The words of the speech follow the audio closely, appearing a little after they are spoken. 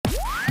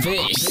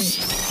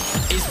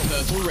This is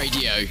Purple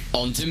Radio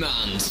on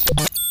demand.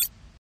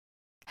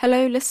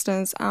 Hello,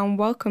 listeners, and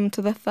welcome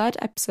to the third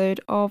episode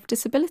of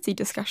Disability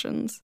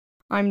Discussions.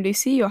 I'm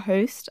Lucy, your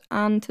host,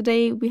 and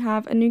today we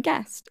have a new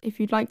guest. If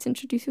you'd like to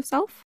introduce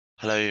yourself.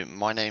 Hello,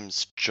 my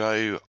name's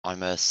Joe.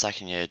 I'm a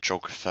second-year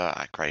geographer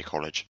at Grey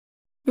College.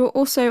 You're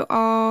also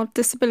our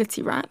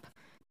disability rep.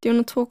 Do you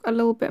want to talk a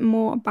little bit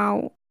more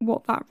about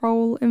what that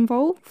role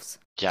involves?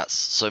 Yes,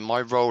 so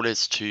my role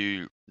is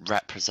to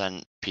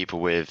represent people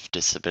with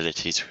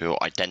disabilities who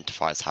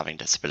identify as having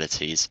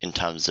disabilities in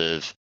terms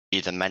of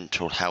either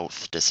mental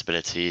health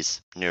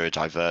disabilities,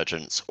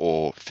 neurodivergence,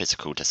 or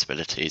physical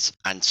disabilities,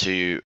 and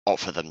to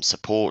offer them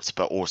support,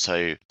 but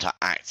also to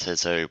act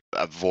as a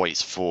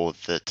voice for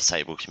the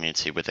disabled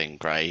community within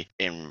Grey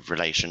in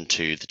relation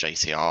to the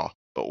JCR,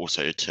 but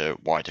also to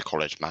wider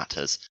college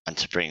matters, and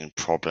to bring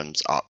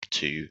problems up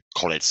to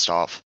college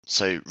staff.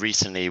 So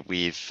recently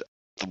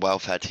the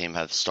welfare team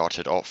have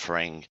started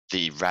offering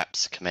the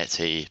reps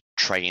committee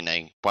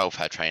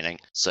welfare training,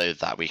 so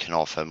that we can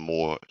offer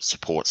more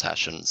support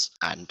sessions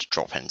and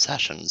drop-in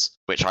sessions,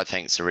 which I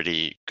think is a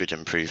really good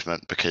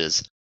improvement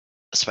because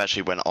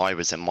especially when I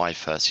was in my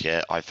first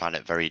year, I found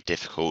it very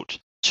difficult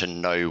to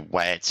know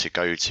where to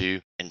go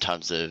to in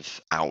terms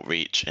of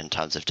outreach, in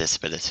terms of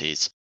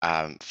disabilities,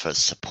 for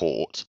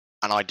support.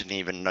 And I didn't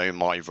even know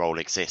my role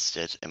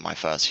existed in my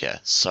first year.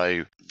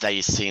 So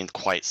they seemed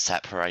quite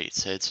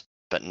separated,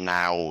 but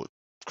now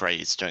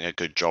Grey's doing a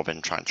good job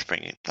in trying to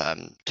bring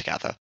them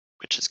together,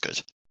 which is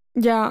good.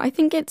 Yeah, I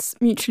think it's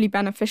mutually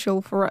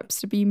beneficial for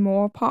reps to be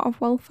more a part of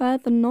welfare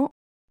than not,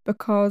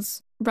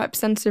 because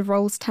representative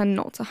roles tend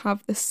not to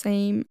have the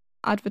same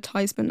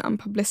advertisement and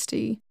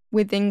publicity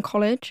within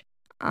college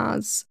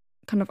as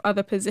kind of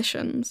other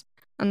positions.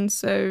 And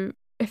so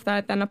if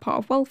they're then a part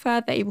of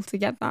welfare, they're able to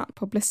get that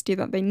publicity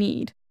that they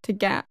need to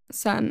get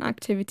certain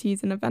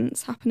activities and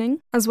events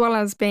happening, as well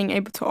as being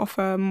able to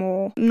offer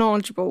more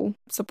knowledgeable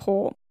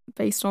support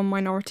based on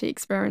minority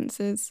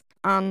experiences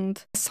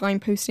and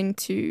signposting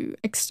to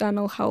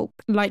external help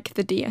like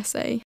the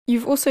DSA.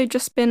 You've also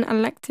just been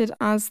elected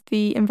as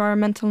the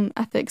Environmental and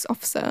Ethics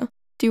Officer.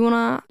 Do you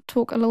want to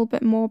talk a little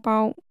bit more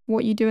about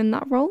what you do in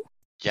that role?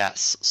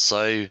 Yes,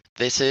 so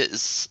this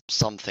is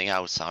something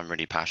else I'm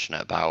really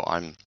passionate about.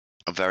 I'm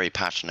a very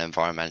passionate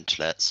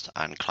environmentalist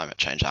and climate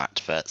change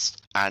activist.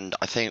 And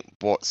I think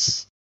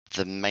what's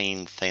the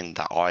main thing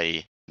that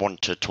I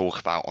want to talk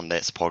about on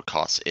this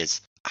podcast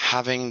is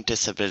having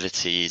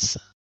disabilities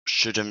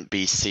shouldn't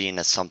be seen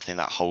as something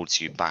that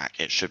holds you back.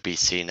 It should be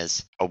seen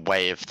as a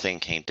way of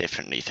thinking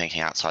differently,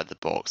 thinking outside the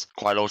box.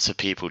 Quite a lot of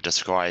people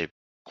describe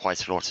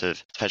quite a lot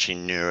of, especially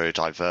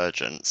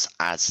neurodivergence,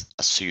 as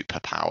a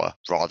superpower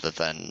rather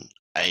than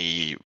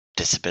a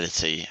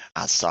disability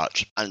as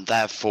such. And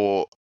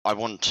therefore, I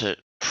want to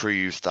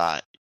prove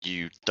that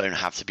you don't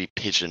have to be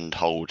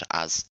pigeonholed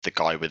as the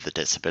guy with the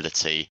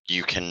disability.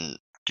 You can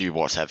do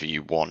whatever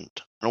you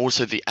want. And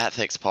also the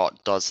ethics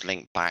part does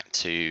link back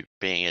to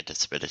being a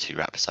disability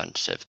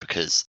representative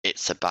because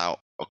it's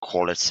about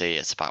equality,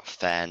 it's about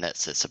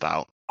fairness, it's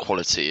about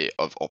quality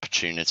of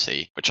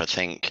opportunity, which I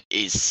think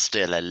is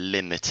still a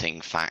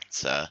limiting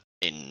factor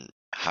in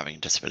having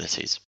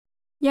disabilities.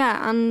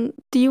 Yeah, and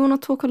do you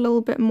want to talk a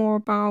little bit more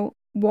about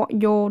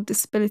what your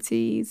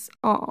disabilities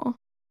are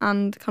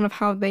and kind of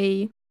how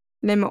they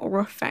limit or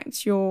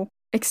affect your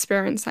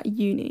experience at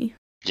uni?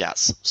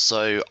 Yes,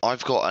 so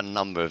I've got a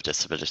number of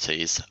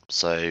disabilities.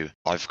 So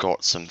I've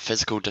got some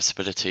physical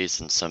disabilities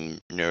and some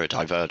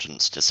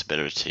neurodivergence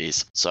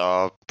disabilities. So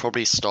I'll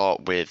probably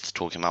start with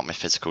talking about my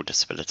physical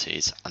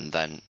disabilities and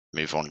then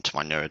move on to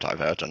my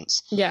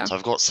neurodivergence. Yeah. So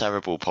I've got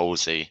cerebral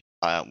palsy,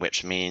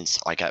 which means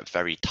I get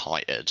very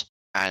tired.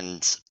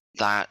 And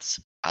that,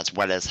 as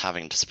well as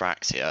having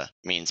dyspraxia,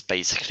 means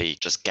basically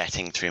just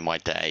getting through my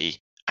day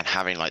and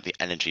having like the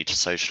energy to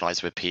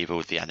socialize with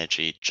people, the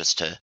energy just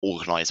to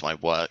organize my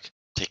work,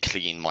 to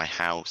clean my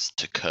house,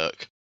 to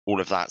cook, all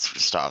of that sort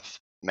of stuff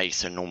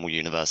makes a normal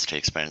university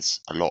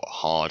experience a lot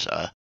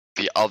harder.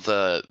 The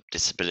other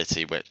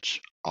disability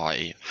which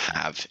I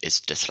have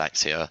is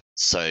dyslexia.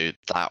 So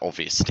that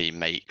obviously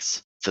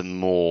makes the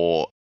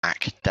more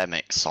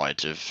academic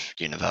side of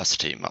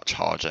university much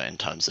harder in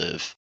terms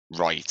of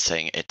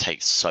writing. It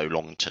takes so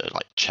long to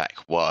like check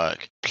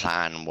work,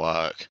 plan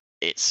work.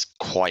 It's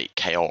quite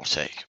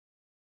chaotic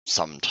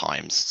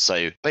sometimes.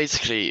 So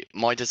basically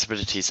my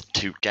disabilities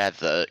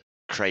together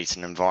create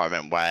an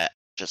environment where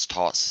just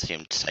tasks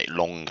seem to take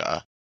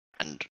longer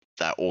and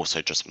they're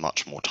also just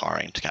much more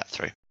tiring to get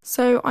through.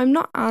 So I'm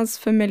not as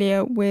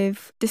familiar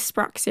with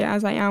dyspraxia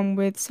as I am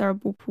with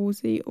cerebral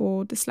palsy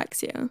or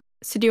dyslexia.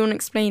 So do you want to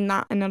explain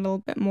that in a little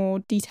bit more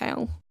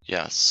detail?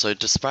 Yes, so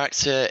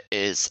dyspraxia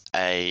is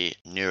a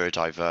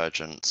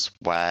neurodivergence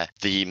where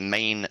the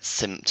main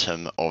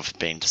symptom of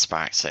being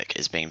dyspraxic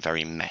is being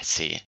very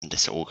messy and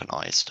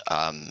disorganized.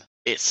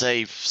 It's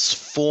a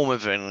form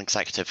of an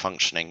executive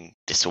functioning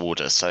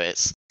disorder, so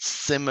it's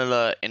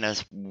similar in a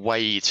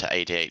way to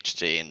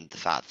ADHD in the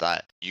fact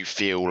that you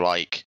feel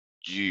like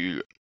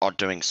you are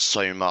doing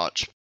so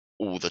much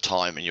all the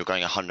time and you're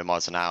going 100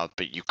 miles an hour,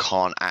 but you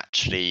can't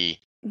actually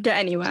Get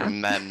anywhere.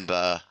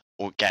 remember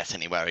or get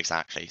anywhere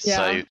exactly. Yeah.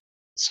 So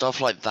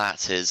stuff like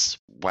that is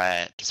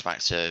where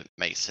dyspraxia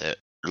makes it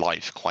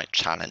life quite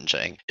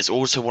challenging. It's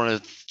also one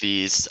of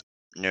these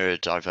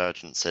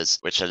neurodivergences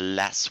which are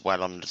less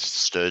well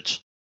understood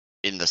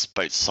in the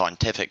both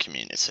scientific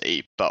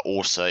community, but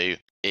also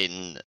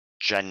in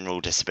general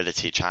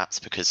disability chats,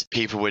 because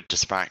people with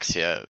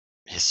dyspraxia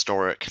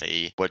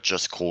historically were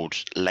just called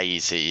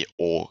lazy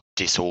or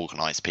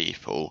disorganized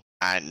people.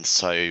 And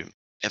so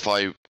if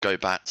I go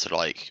back to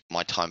like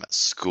my time at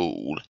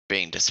school,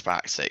 being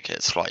dyspraxic,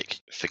 it's like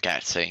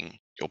forgetting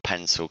your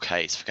pencil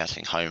case,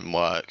 forgetting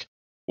homework,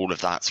 all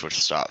of that sort of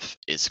stuff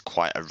is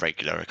quite a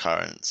regular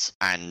occurrence.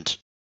 And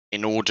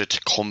in order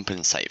to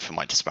compensate for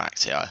my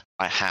dyspraxia,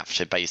 I have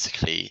to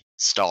basically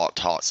start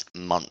tasks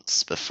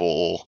months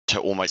before to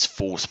almost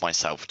force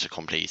myself to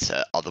complete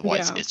it.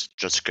 Otherwise, Yeah. it's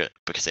just good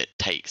because it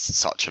takes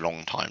such a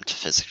long time to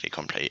physically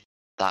complete.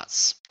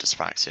 That's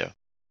dyspraxia.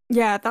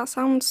 Yeah, that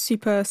sounds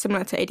super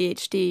similar to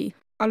ADHD.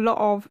 A lot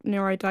of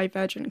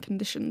neurodivergent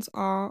conditions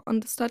are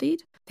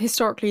understudied.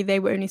 Historically, they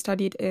were only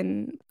studied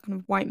in kind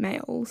of white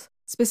males,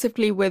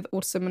 specifically with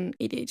autism and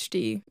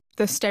ADHD.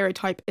 The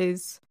stereotype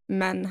is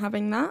men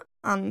having that.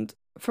 And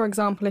for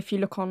example, if you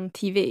look on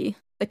TV,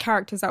 the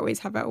characters that always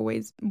have it are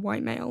always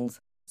white males.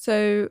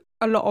 So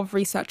a lot of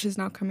research is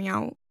now coming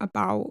out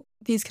about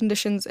these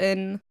conditions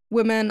in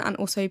women and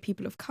also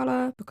people of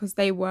colour, because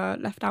they were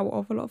left out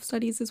of a lot of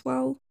studies as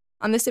well.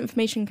 And this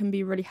information can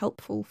be really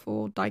helpful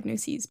for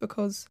diagnoses,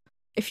 because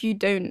if you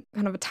don't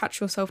kind of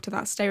attach yourself to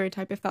that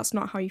stereotype, if that's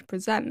not how you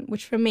present,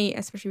 which for me,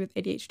 especially with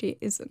ADHD, it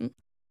isn't,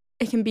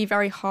 it can be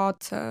very hard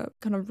to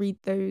kind of read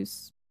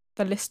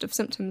the list of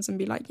symptoms and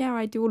be like, yeah,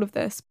 I do all of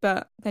this,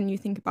 but then you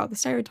think about the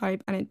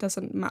stereotype and it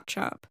doesn't match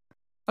up.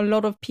 A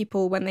lot of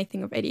people, when they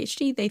think of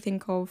ADHD, they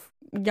think of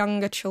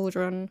younger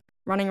children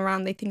running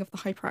around, they think of the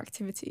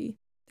hyperactivity.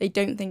 They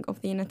don't think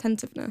of the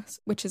inattentiveness,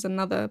 which is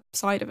another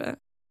side of it.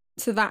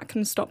 So that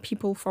can stop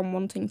people from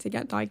wanting to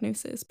get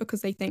diagnosis,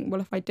 because they think,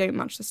 well, if I don't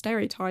match the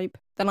stereotype,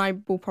 then I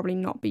will probably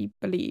not be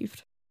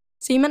believed.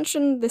 So you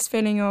mentioned this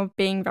feeling of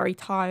being very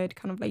tired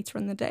kind of later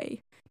in the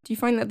day. Do you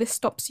find that this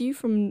stops you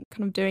from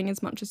kind of doing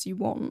as much as you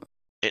want?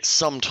 It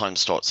sometimes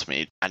stops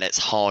me, and it's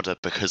harder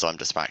because I'm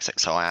dyspraxic,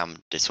 so I am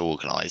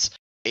disorganized.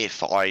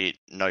 If I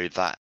know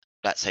that,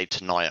 let's say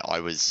tonight I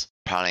was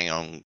planning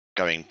on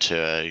going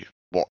to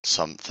watch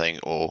something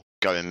or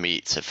go and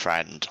meet a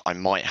friend, I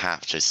might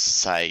have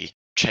to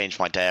change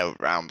my day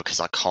around because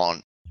I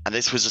can't. And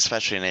this was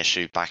especially an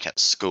issue back at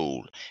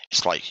school.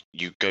 It's like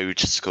you go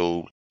to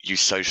school, you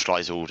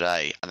socialize all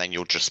day, and then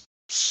you're just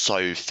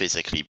so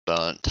physically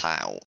burnt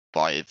out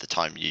by the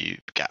time you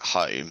get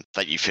home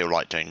that you feel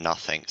like doing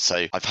nothing.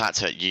 So I've had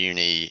to at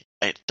uni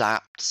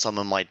adapt some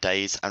of my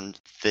days, and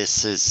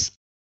this is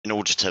in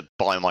order to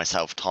buy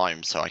myself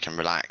time so I can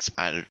relax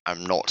and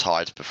I'm not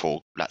tired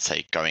before, let's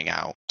say, going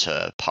out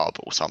to a pub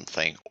or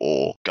something,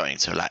 or going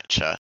to a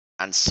lecture.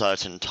 And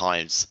certain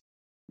times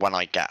when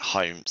I get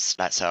home,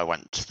 let's say I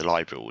went to the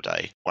library all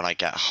day, when I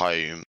get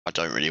home, I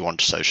don't really want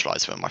to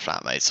socialise with my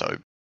flatmates, so I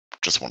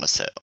just want to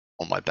sit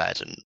on my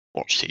bed and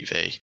watch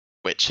TV,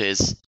 which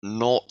is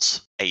not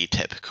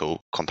atypical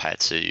compared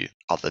to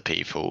other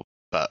people,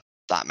 but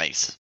that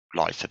makes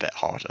life a bit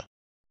harder.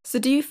 So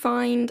do you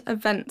find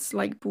events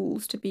like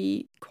balls to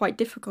be quite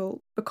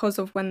difficult because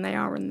of when they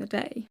are in the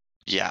day?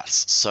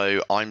 Yes,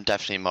 so I'm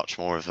definitely much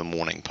more of a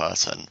morning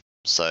person.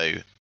 So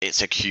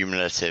it's a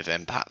cumulative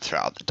impact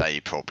throughout the day,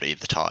 probably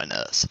the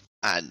tiredness.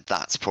 And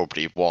that's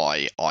probably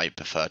why I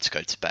prefer to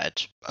go to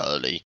bed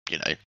early,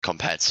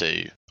 compared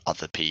to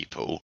other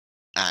people.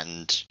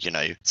 And,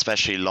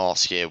 especially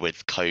last year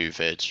with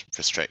COVID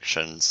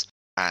restrictions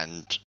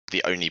and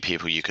the only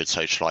people you could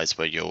socialise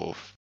were your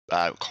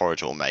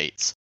corridor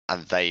mates.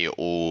 And they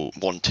all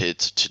wanted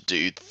to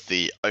do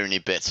the only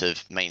bit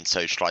of main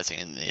socialising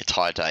in the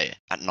entire day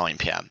at 9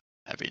 p.m.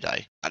 every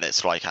day. And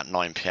it's like at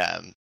 9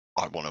 p.m,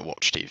 I want to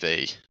watch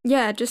TV.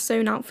 Yeah, just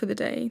zone out for the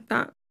day.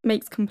 That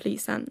makes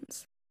complete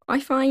sense. I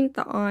find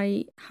that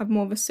I have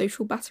more of a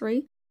social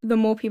battery. The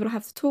more people I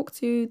have to talk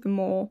to, the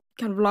more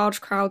kind of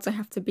large crowds I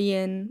have to be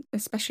in,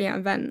 especially at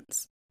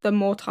events, the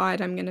more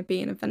tired I'm going to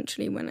be. And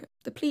eventually when it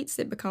depletes,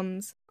 it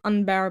becomes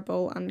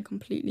unbearable and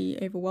completely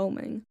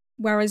overwhelming.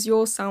 Whereas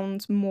yours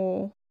sounds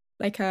more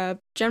like a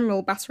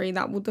general battery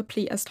that will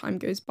deplete as time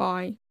goes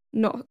by,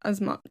 not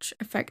as much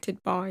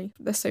affected by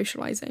the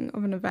socialising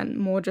of an event,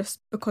 more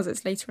just because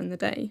it's later in the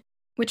day,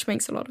 which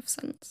makes a lot of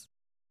sense.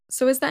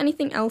 So is there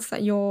anything else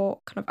that you're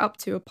kind of up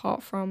to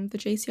apart from the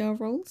JCR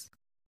roles?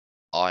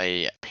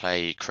 I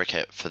play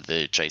cricket for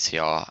the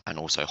JCR and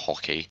also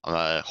hockey. I'm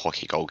a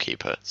hockey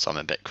goalkeeper, so I'm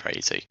a bit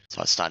crazy.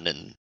 So I stand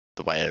in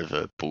the way of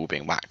a ball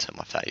being whacked in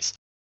my face.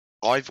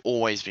 I've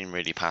always been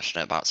really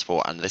passionate about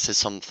sport, and this is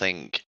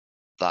something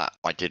that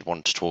I did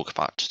want to talk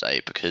about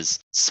today, because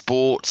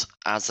sport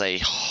as a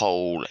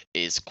whole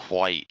is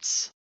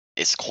quite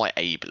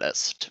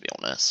ableist, to be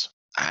honest.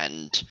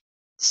 And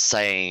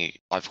saying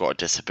I've got a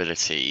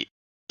disability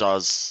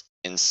does,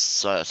 in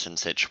certain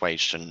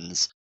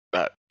situations,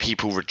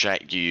 people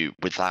reject you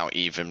without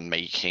even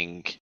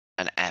making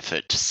an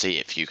effort to see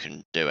if you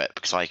can do it,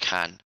 because I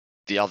can.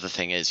 The other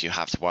thing is you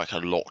have to work a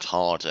lot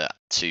harder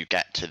to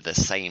get to the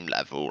same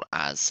level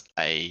as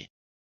a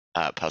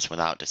person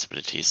without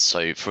disabilities.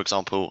 So, for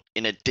example,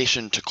 in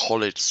addition to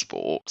college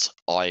sport,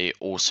 I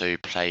also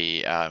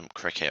play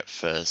cricket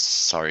for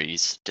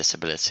Surrey's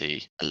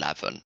Disability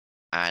 11.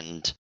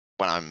 And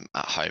when I'm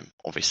at home,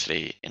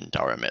 obviously in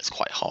Durham, it's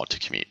quite hard to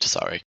commute to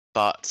Surrey.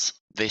 But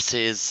this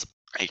is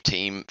a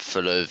team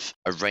full of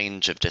a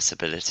range of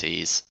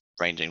disabilities,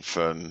 ranging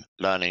from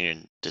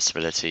learning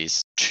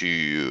disabilities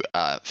to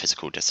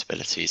physical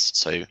disabilities.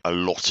 So a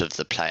lot of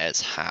the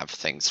players have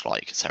things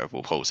like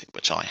cerebral palsy,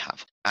 which I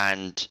have.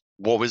 And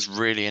what was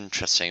really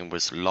interesting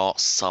was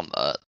last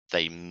summer,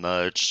 they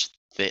merged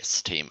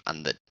this team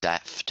and the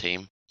deaf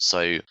team.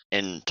 So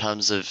in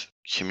terms of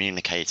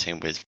communicating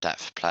with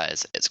deaf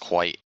players,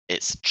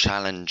 it's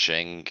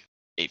challenging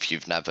if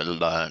you've never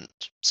learned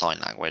sign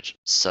language.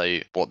 So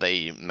what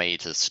they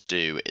made us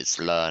do is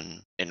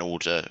learn in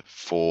order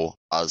for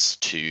us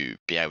to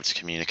be able to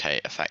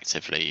communicate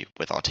effectively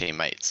with our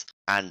teammates.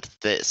 And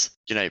this,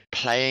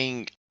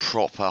 playing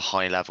proper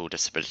high-level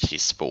disability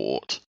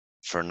sport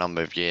for a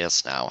number of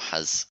years now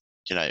has,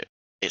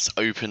 it's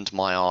opened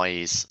my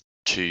eyes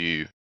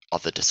to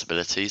other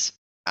disabilities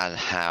and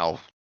how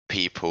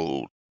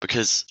people,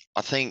 because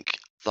I think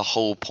the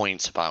whole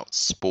point about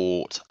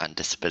sport and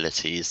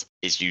disabilities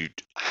is you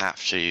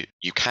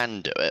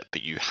can do it,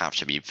 but you have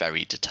to be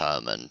very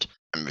determined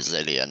and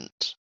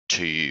resilient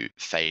to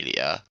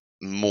failure,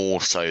 more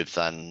so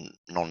than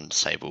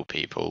non-disabled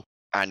people.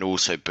 And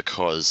also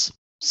because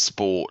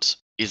sport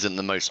isn't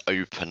the most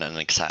open and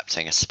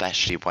accepting,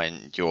 especially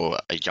when you're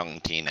a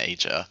young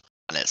teenager.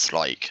 And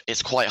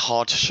it's quite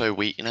hard to show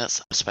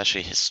weakness,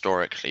 especially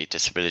historically,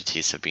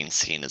 disabilities have been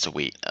seen as a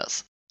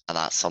weakness. And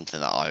that's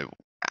something that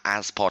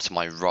as part of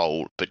my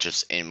role, but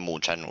just in more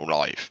general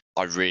life,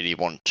 I really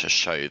want to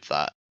show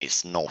that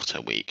it's not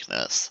a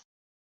weakness.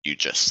 You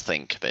just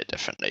think a bit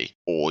differently,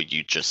 or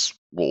you just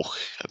walk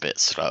a bit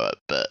slower.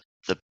 But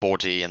the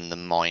body and the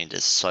mind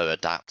is so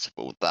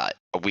adaptable that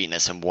a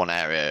weakness in one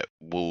area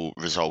will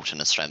result in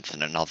a strength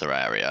in another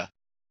area.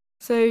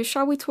 So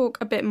shall we talk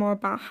a bit more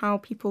about how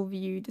people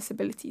view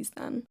disabilities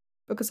then?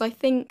 Because I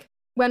think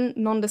when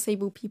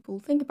non-disabled people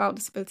think about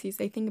disabilities,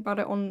 they think about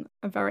it on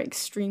a very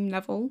extreme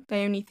level.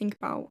 They only think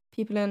about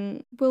people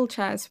in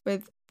wheelchairs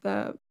with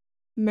the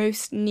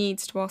most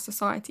needs to our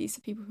society.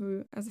 So people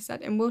who, as I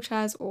said, in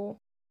wheelchairs or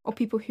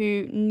people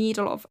who need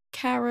a lot of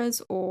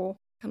carers or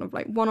kind of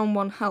like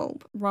one-on-one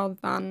help rather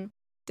than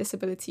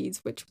disabilities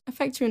which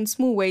affect you in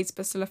small ways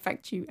but still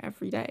affect you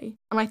every day.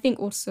 And I think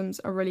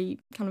autism's a really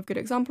kind of good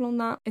example on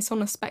that. It's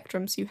on a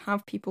spectrum, so you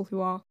have people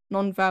who are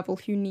non-verbal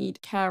who need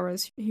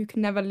carers who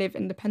can never live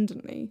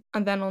independently.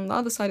 And then on the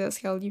other side of the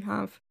scale, you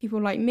have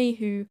people like me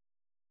who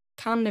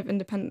can live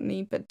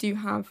independently but do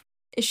have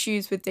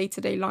issues with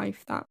day-to-day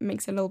life that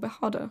makes it a little bit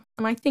harder.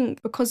 And I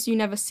think because you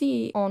never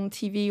see on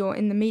TV or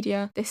in the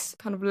media this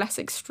kind of less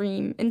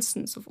extreme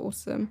instance of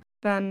autism,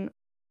 then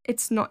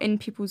it's not in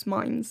people's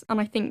minds. And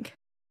I think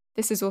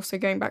this is also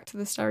going back to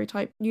the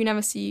stereotype. You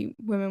never see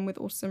women with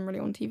autism really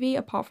on TV,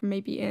 apart from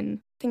maybe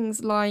in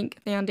things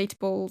like The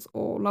Undateables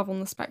or Love on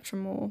the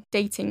Spectrum or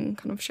dating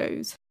kind of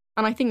shows.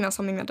 And I think that's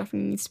something that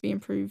definitely needs to be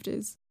improved,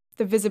 is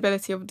the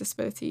visibility of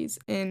disabilities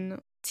in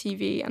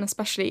TV, and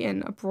especially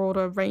in a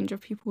broader range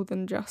of people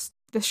than just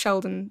the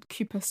Sheldon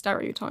Cooper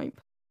stereotype.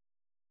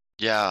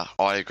 Yeah,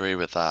 I agree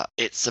with that.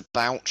 It's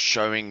about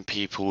showing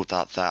people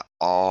that there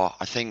are,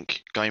 I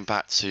think, going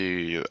back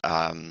to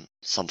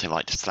something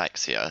like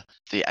dyslexia,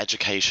 the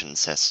education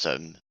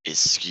system is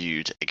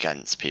skewed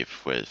against people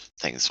with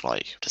things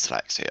like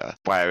dyslexia,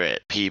 where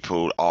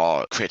people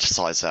are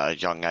criticised at a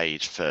young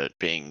age for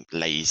being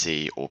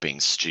lazy or being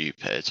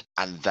stupid,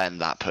 and then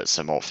that puts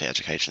them off the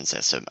education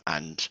system.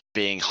 And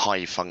being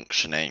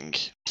high-functioning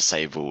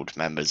disabled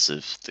members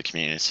of the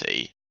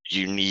community,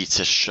 you need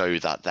to show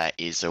that there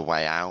is a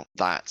way out,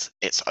 that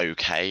it's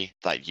okay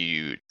that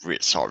you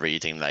start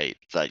reading late,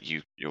 that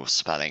your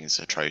spelling's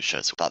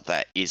atrocious, that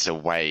there is a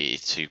way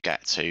to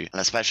get to, and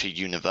especially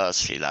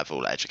university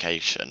level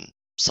education.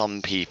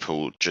 Some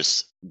people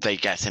they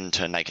get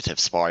into a negative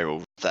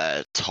spiral.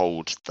 They're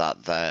told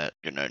that they're,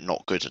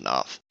 not good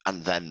enough,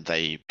 and then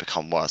they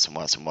become worse and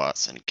worse and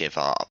worse and give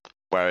up.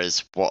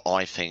 Whereas what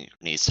I think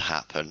needs to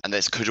happen, and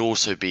this could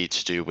also be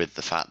to do with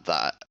the fact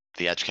that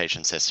the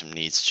education system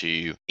needs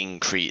to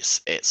increase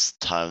its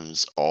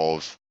terms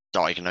of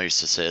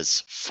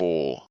diagnoses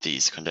for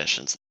these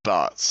conditions.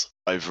 But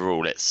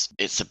overall,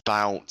 it's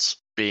about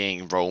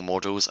being role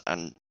models,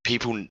 and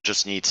people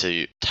just need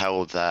to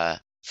tell their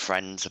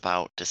friends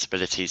about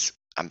disabilities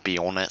and be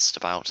honest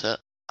about it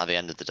at the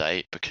end of the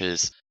day,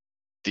 because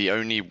the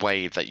only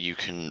way that you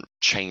can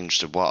change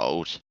the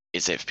world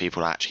is if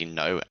people actually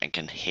know and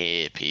can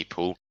hear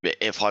people.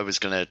 If I was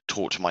going to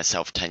talk to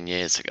myself 10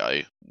 years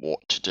ago what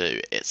to do,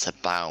 it's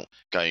about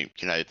going,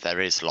 there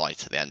is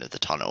light at the end of the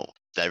tunnel.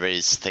 There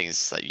is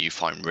things that you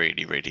find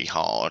really, really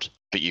hard,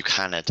 but you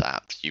can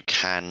adapt. You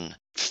can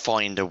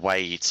find a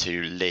way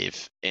to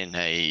live in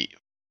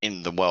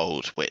the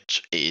world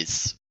which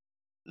is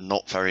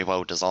not very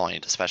well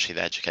designed, especially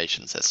the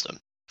education system,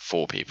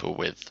 for people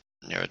with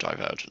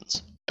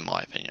neurodivergence, in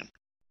my opinion.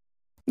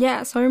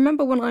 Yeah, so I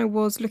remember when I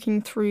was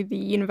looking through the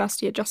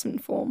university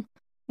adjustment form,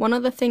 one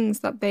of the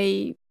things that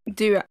they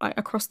do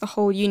across the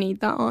whole uni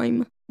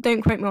that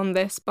don't quote me on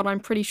this, but I'm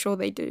pretty sure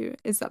they do,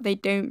 is that they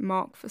don't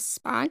mark for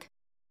SPAG,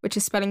 which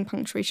is spelling,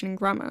 punctuation, and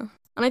grammar.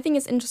 And I think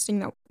it's interesting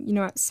that,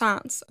 at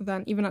SATs,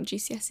 then even at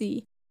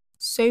GCSE,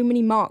 so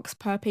many marks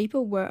per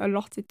paper were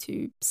allotted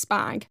to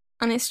SPAG.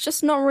 And it's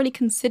just not really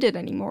considered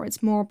anymore.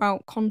 It's more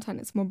about content.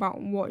 It's more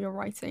about what you're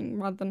writing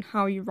rather than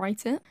how you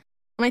write it.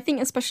 And I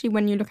think especially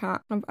when you look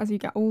at, as you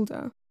get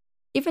older,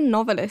 even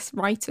novelists,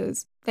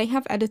 writers, they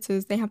have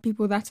editors, they have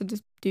people there to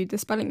just do the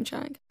spelling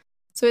check.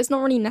 So it's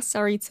not really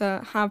necessary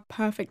to have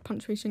perfect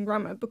punctuation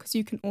grammar because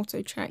you can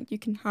auto-check. You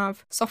can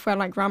have software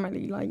like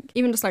Grammarly,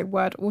 even just like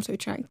Word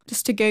auto-check,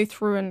 just to go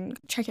through and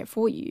check it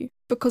for you.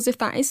 Because if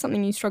that is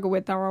something you struggle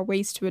with, there are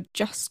ways to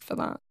adjust for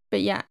that.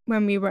 But yeah,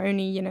 when we were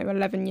only,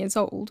 11 years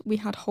old, we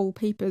had whole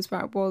papers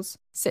where it was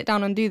sit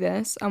down and do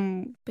this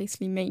and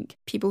basically make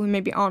people who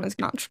maybe aren't as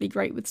naturally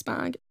great with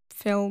SPAG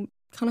feel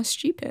kind of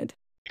stupid.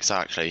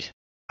 Exactly.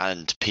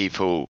 And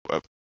people,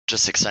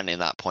 just extending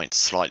that point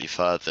slightly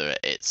further,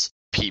 it's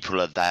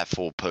people are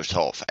therefore put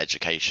off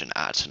education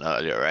at an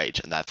earlier age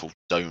and therefore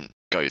don't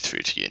go through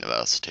to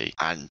university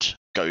and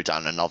go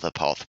down another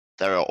path.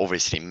 There are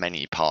obviously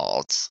many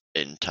paths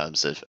in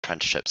terms of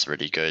apprenticeships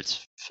really good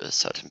for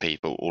certain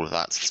people, all of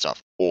that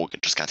stuff, or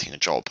just getting a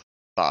job.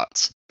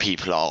 But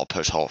people are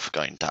put off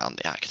going down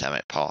the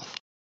academic path,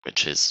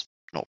 which is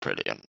not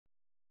brilliant.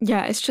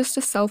 Yeah, it's just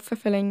a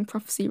self-fulfilling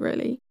prophecy,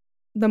 really.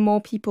 The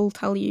more people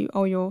tell you,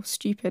 oh, you're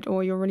stupid,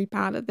 or you're really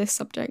bad at this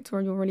subject,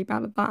 or you're really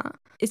bad at that,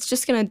 it's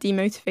just going to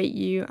demotivate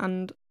you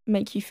and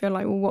make you feel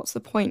like, well, what's the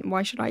point?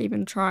 Why should I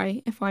even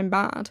try if I'm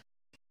bad?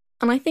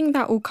 And I think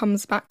that all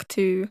comes back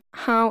to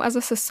how, as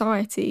a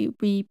society,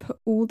 we put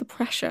all the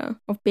pressure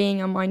of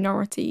being a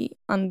minority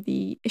and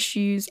the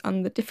issues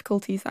and the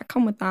difficulties that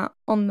come with that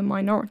on the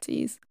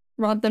minorities,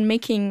 rather than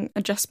making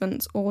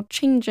adjustments or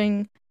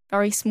changing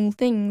very small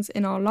things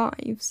in our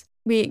lives.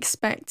 We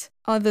expect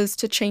others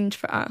to change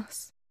for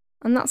us.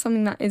 And that's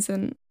something that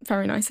isn't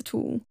very nice at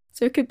all.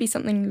 So it could be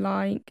something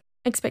like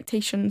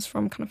expectations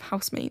from kind of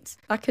housemates.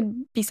 That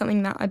could be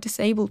something that a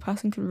disabled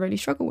person could really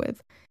struggle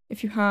with.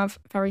 If you have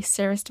very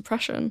serious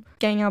depression,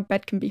 getting out of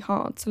bed can be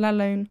hard, so let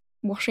alone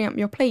washing up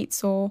your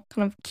plates or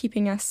kind of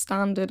keeping a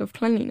standard of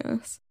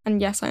cleanliness.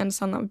 And yes, I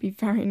understand that would be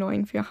very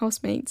annoying for your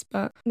housemates,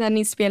 but there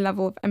needs to be a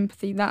level of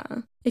empathy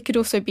there. It could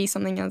also be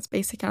something as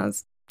basic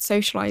as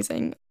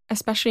socialising.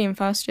 Especially in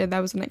first year,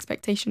 there was an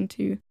expectation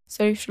to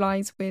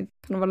socialise with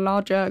kind of a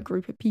larger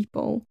group of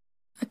people.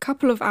 A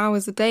couple of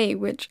hours a day,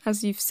 which,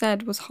 as you've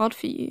said, was hard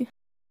for you.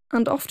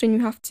 And often you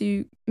have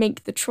to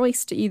make the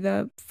choice to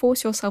either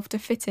force yourself to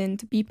fit in,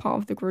 to be part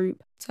of the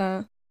group,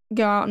 to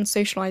go out and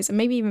socialise, and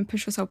maybe even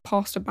push yourself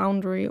past a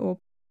boundary or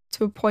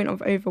to a point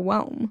of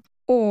overwhelm,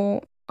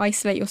 or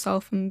isolate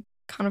yourself and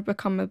kind of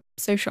become a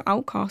social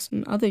outcast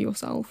and other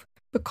yourself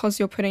because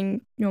you're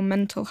putting your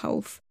mental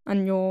health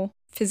and your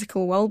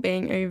physical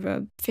well-being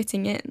over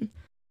fitting in.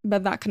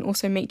 But that can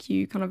also make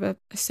you kind of a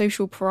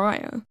social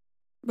pariah,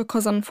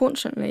 because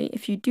unfortunately,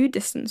 if you do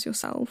distance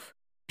yourself,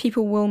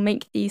 people will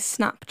make these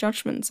snap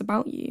judgments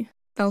about you.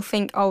 They'll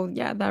think, oh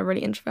yeah, they're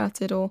really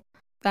introverted, or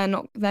they're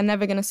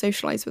never going to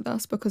socialise with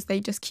us because they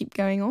just keep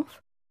going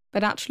off.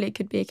 But actually it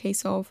could be a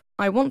case of,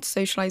 I want to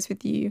socialise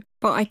with you,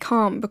 but I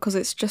can't because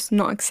it's just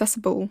not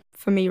accessible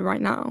for me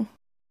right now.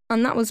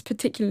 And that was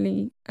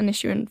particularly an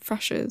issue in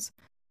freshers.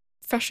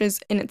 Freshers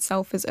in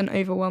itself is an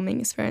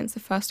overwhelming experience. The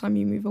first time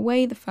you move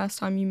away, the first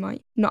time you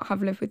might not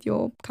have lived with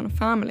your kind of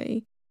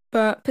family.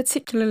 But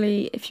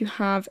particularly if you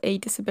have a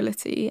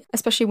disability,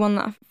 especially one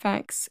that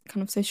affects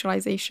kind of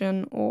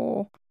socialisation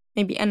or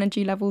maybe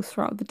energy levels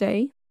throughout the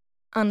day.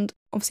 And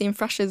obviously in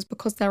freshers,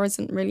 because there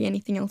isn't really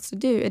anything else to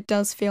do, it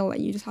does feel like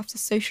you just have to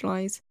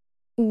socialise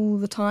all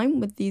the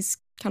time with these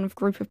kind of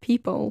group of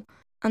people.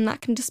 And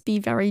that can just be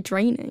very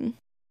draining.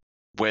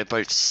 We're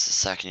both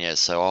second years,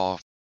 so our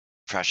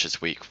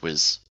Freshers Week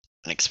was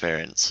an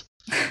experience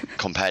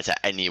compared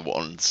to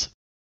anyone's.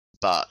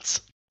 But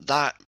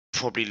that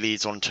probably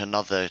leads on to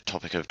another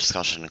topic of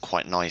discussion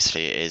quite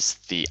nicely, is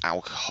the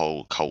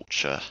alcohol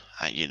culture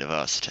at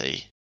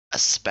university,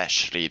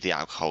 especially the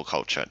alcohol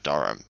culture at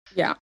Durham.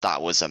 Yeah.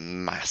 That was a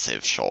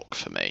massive shock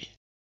for me.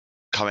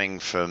 Coming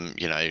from,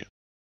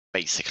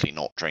 basically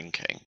not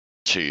drinking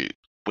to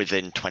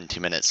within 20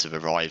 minutes of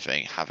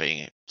arriving,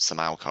 having some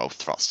alcohol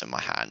thrust in my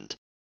hand.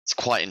 It's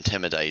quite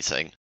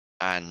intimidating.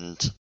 And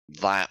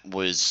that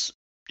was,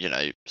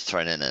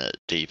 thrown in a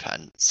deep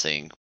end,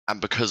 and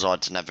because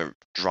I'd never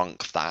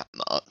drunk that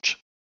much,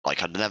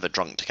 I'd never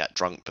drunk to get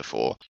drunk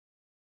before,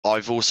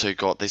 I've also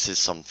got, this is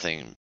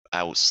something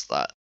else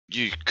that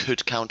you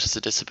could count as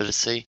a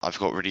disability. I've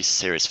got really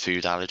serious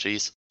food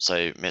allergies,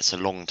 so it's a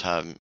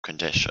long-term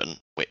condition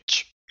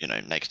which,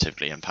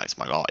 negatively impacts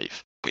my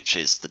life, which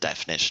is the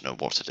definition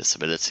of what a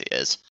disability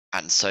is.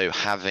 And so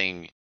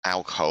having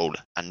alcohol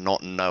and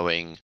not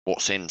knowing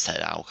what's in said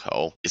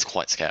alcohol is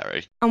quite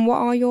scary. And what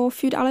are your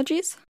food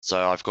allergies?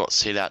 So I've got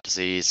celiac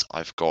disease,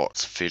 I've got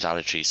food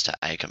allergies to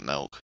egg and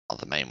milk are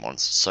the main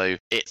ones. So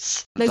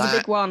it's Those that, are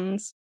big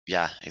ones.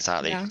 yeah,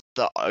 exactly. Yeah.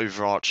 The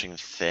overarching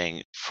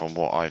thing from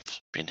what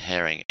I've been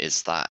hearing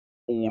is that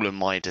all of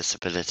my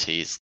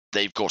disabilities,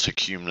 they've got a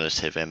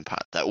cumulative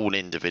impact. They're all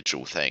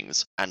individual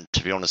things. And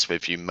to be honest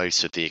with you,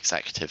 most of the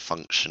executive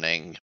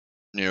functioning,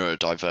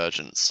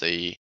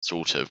 neurodivergency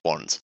sort of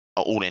ones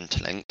are all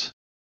interlinked.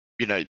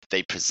 You know,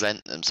 they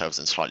present themselves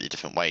in slightly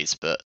different ways,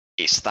 but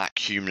it's that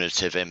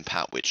cumulative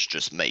impact which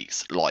just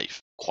makes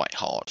life quite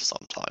hard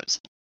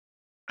sometimes.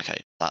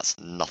 Okay, that's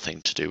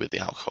nothing to do with the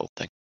alcohol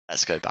thing.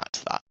 Let's go back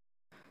to that.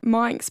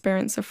 My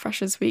experience of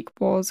Freshers Week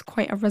was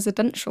quite a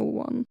residential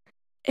one.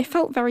 It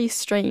felt very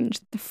strange,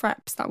 the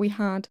FREPs that we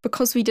had,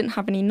 because we didn't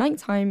have any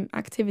nighttime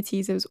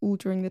activities, it was all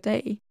during the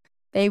day.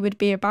 They would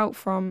be about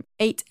from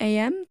 8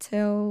 a.m.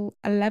 till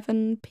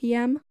 11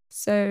 p.m.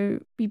 So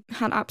we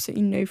had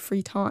absolutely no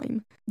free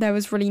time. There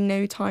was really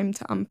no time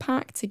to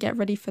unpack, to get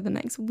ready for the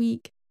next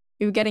week.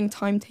 We were getting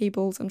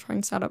timetables and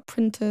trying to set up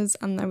printers,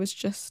 and there was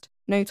just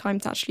no time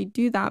to actually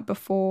do that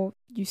before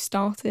you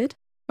started.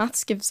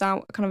 Maths gives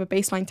out kind of a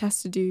baseline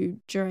test to do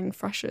during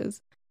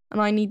freshers, and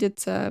I needed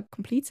to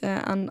complete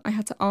it, and I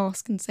had to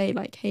ask and say,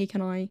 like, hey,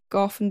 can I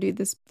go off and do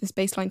this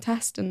baseline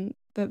test? And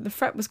the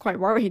FREP was quite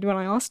worried when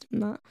I asked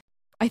him that.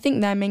 I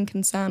think their main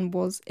concern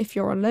was if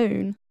you're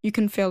alone, you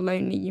can feel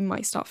lonely, you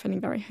might start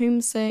feeling very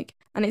homesick,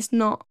 and it's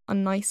not a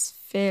nice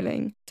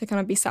feeling to kind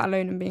of be sat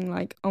alone and being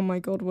like, oh my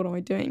God, what am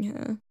I doing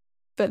here?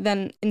 But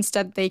then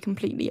instead they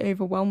completely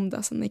overwhelmed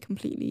us and they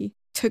completely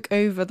took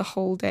over the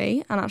whole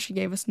day and actually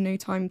gave us no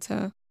time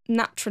to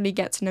naturally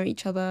get to know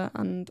each other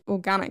and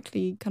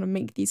organically kind of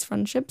make these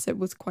friendships. It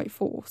was quite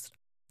forced.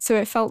 So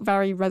it felt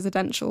very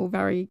residential,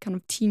 very kind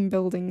of team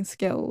building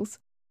skills.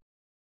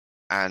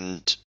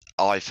 And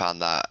I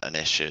found that an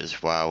issue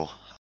as well.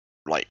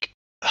 Like,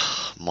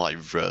 my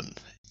room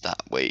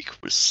that week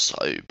was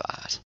so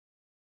bad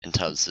in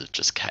terms of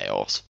just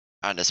chaos.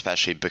 And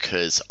especially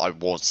because I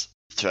was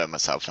throwing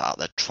myself out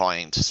there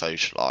trying to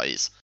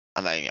socialise.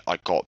 And then I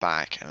got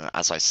back, and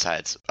as I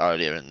said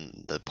earlier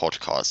in the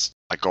podcast,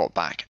 I got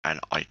back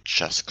and I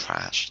just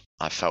crashed.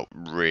 I felt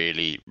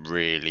really,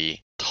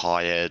 really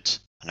tired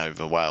and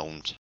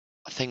overwhelmed.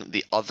 I think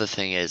the other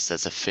thing is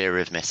there's a fear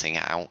of missing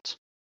out.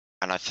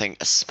 And I think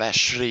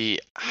especially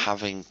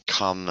having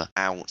come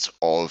out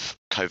of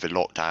COVID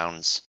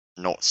lockdowns,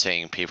 not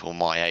seeing people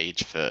my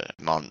age for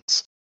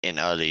months in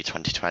early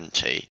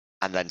 2020,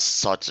 and then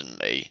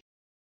suddenly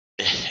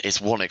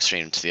it's one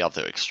extreme to the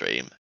other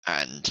extreme.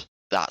 And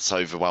that's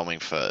overwhelming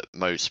for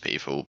most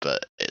people,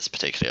 but it's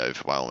particularly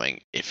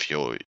overwhelming if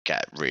you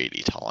get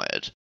really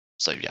tired.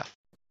 So, yeah.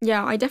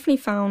 Yeah, I definitely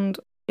found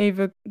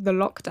over the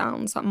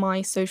lockdowns that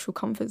my social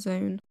comfort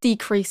zone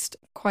decreased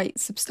quite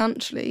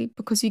substantially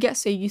because you get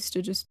so used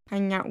to just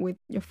hanging out with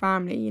your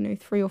family, you know,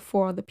 3 or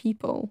 4 other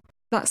people,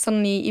 that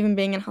suddenly, even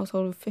being in a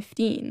household of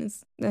 15,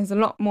 there's a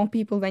lot more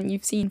people than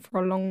you've seen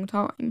for a long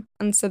time.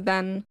 And so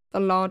then the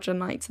larger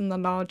nights and the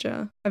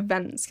larger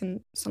events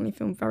can suddenly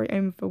feel very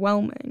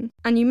overwhelming.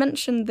 And you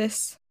mentioned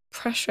this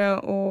pressure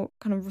or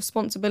kind of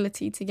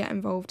responsibility to get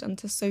involved and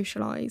to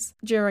socialise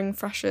during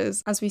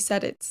freshers. As we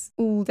said, it's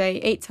all day,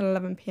 8 till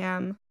 11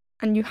 p.m.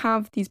 And you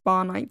have these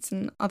bar nights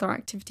and other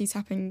activities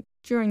happening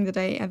during the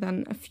day and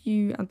then a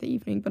few at the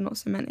evening, but not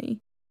so many.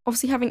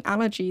 Obviously, having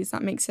allergies,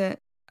 that makes it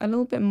a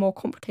little bit more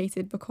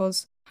complicated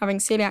because having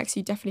celiac,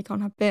 you definitely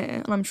can't have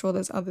beer, and I'm sure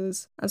there's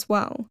others as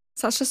well.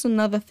 So that's just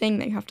another thing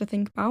that you have to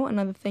think about,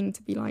 another thing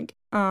to be like,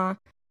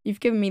 you've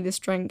given me this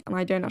drink and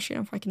I don't actually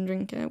know if I can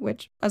drink it,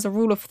 which, as a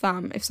rule of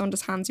thumb, if someone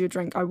just hands you a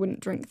drink, I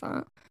wouldn't drink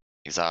that.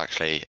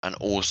 Exactly. And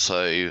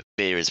also,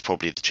 beer is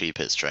probably the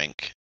cheapest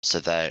drink. So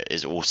there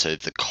is also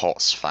the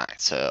cost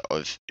factor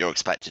of you're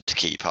expected to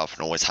keep up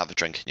and always have a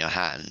drink in your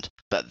hand.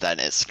 But then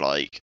it's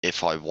like,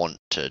 if I want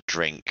to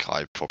drink,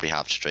 I probably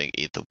have to drink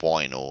either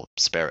wine or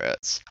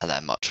spirits, and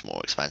they're much more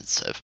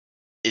expensive.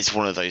 It's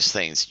one of those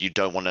things, you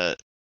don't want to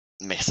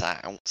miss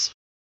out,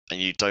 and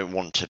you don't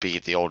want to be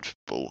the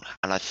oddball.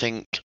 And I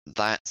think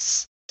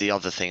that's the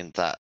other thing,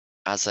 that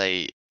as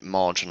a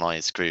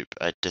marginalised group,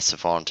 a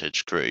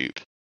disadvantaged group,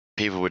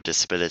 people with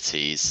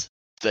disabilities,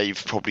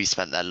 they've probably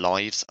spent their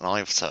lives, and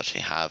I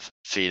certainly have,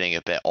 feeling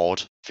a bit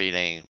odd,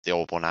 feeling the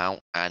odd one out,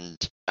 and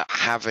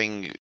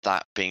having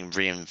that being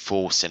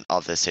reinforced in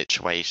other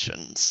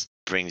situations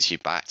brings you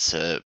back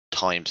to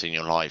times in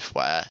your life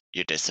where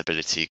your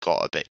disability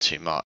got a bit too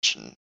much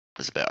and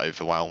was a bit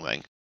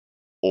overwhelming,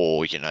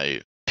 or, you know,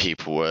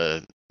 people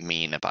were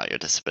mean about your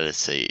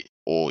disability,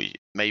 or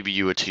maybe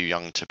you were too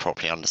young to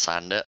properly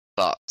understand it.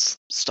 But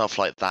stuff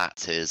like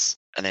that is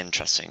an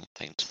interesting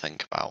thing to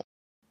think about.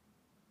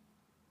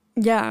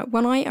 Yeah,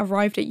 when I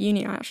arrived at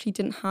uni, I actually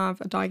didn't have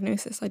a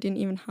diagnosis. I didn't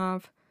even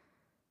have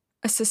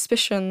a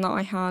suspicion that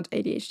I had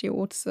ADHD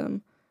or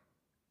autism.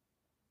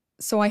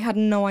 So I had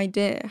no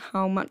idea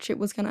how much it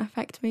was going to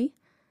affect me.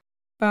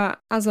 But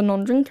as a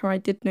non-drinker, I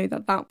did know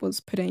that that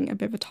was putting a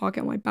bit of a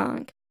target on my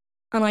back.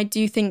 And I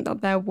do think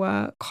that there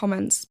were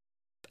comments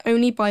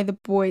only by the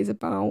boys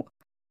about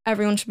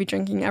everyone should be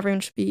drinking,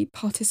 everyone should be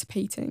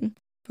participating,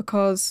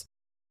 because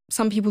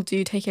some people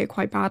do take it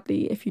quite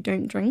badly if you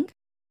don't drink.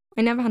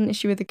 I never had an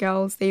issue with the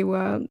girls.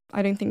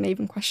 I don't think they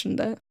even questioned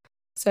it.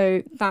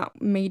 So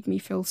that made me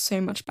feel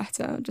so much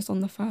better just on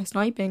the first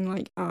night, being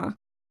like,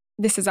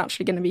 this is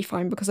actually going to be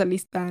fine because at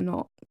least they're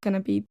not going to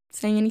be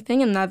saying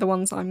anything and they're the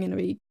ones I'm going to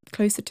be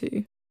closer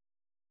to.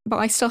 But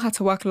I still had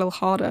to work a little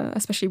harder,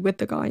 especially with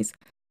the guys,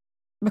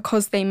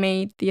 because they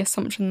made the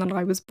assumption that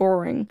I was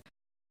boring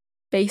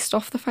based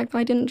off the fact that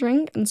I didn't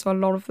drink. And so a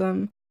lot of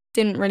them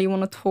didn't really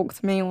want to talk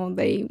to me, or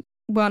they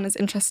weren't as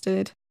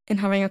interested in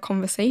having a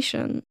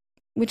conversation,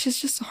 which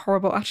is just a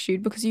horrible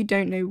attitude because you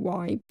don't know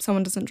why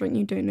someone doesn't drink.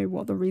 You don't know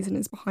what the reason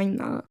is behind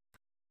that.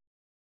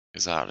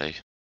 Exactly.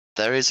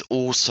 There is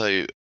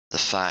also the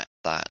fact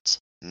that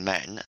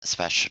men,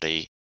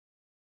 especially,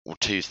 well,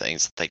 two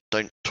things, they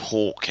don't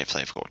talk if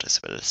they've got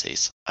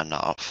disabilities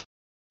enough,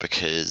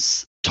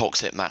 because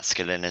toxic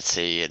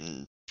masculinity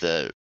and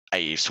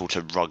a sort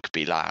of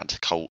rugby lad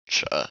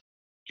culture,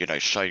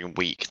 showing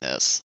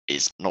weakness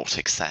is not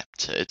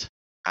accepted.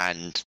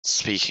 And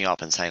speaking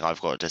up and saying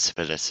I've got a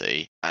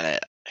disability and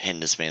it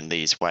hinders me in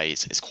these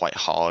ways is quite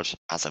hard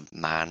as a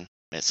man.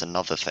 It's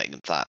another thing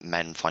that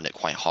men find it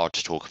quite hard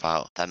to talk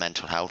about their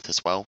mental health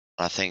as well.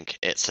 I think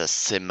it's a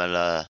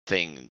similar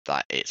thing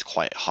that it's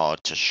quite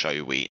hard to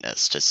show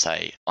weakness, to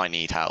say, I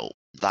need help.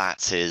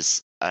 That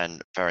is a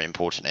very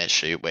important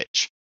issue,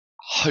 which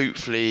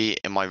hopefully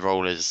in my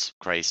role as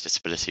Gray's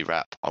disability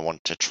rep, I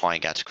want to try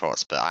and get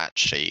across. But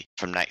actually,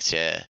 from next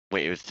year,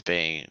 with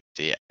being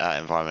the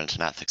environment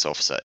and ethics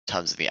officer, in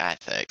terms of the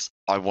ethics,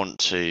 I want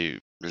to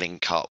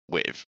link up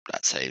with,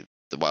 let's say,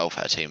 the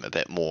welfare team a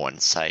bit more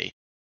and say,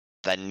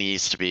 there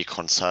needs to be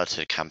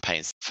concerted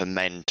campaigns for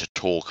men to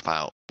talk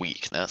about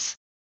weakness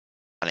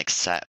and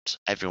accept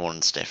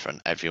everyone's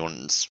different.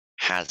 Everyone's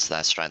has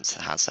their strengths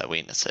and has their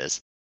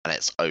weaknesses, and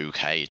it's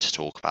okay to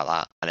talk about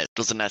that. And it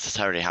doesn't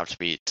necessarily have to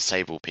be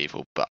disabled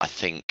people, but I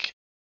think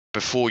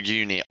before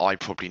uni, I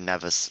probably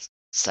never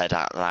said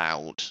out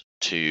loud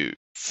to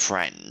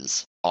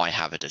friends, I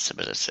have a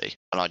disability.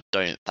 And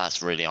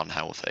that's really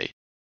unhealthy.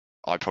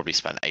 I probably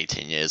spent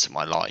 18 years of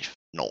my life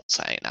not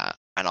saying that.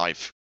 And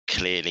I've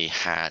clearly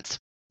had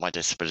my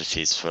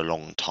disabilities for a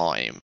long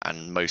time,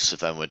 and most of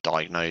them were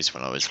diagnosed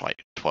when I was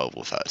like 12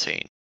 or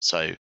 13.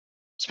 So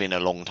it's been a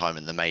long time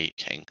in the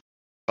making,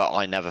 but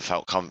I never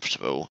felt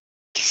comfortable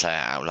to say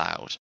it out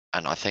loud.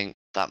 And I think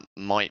that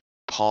might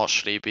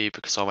partially be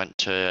because I went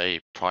to a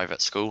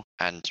private school,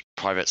 and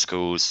private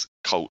schools'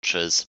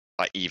 cultures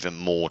are even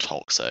more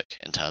toxic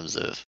in terms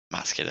of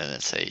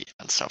masculinity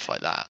and stuff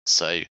like that.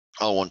 So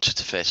I wanted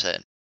to fit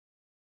in.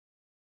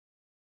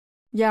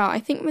 Yeah, I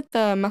think with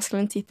the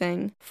masculinity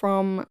thing,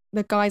 from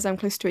the guys I'm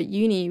close to at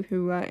uni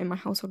who were in my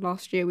household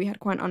last year, we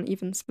had quite an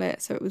uneven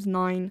split. So it was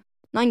nine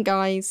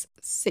guys,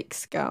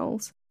 6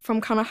 girls.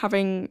 From kind of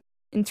having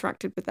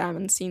interacted with them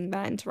and seen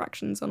their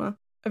interactions on a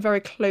very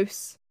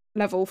close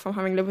level, from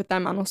having lived with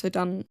them and also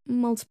done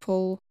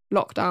multiple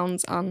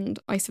lockdowns and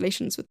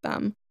isolations with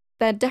them,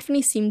 there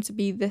definitely seemed to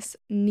be this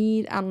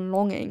need and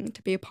longing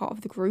to be a part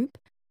of the group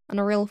and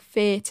a real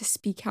fear to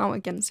speak out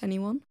against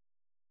anyone.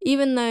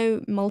 Even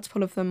though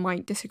multiple of them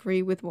might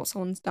disagree with what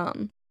someone's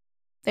done,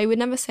 they would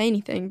never say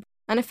anything.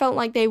 And it felt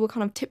like they were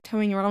kind of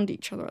tiptoeing around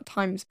each other at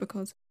times,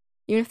 because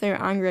even if they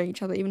were angry at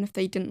each other, even if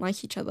they didn't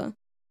like each other,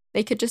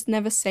 they could just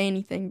never say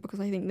anything, because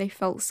I think they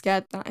felt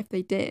scared that if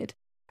they did,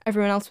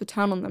 everyone else would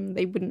turn on them and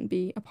they wouldn't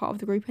be a part of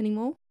the group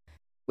anymore.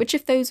 Which,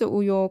 if those are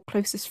all your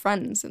closest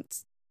friends,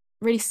 it's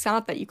really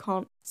sad that you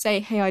can't say,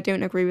 hey, I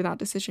don't agree with that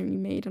decision you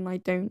made and I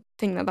don't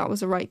think that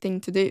was the right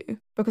thing to do,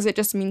 because it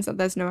just means that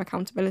there's no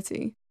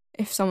accountability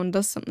if someone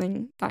does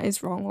something that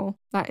is wrong or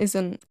that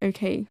isn't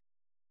okay.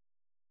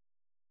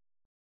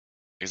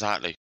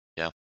 Exactly.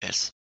 Yeah,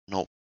 it's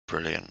not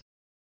brilliant.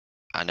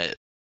 And it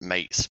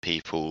makes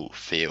people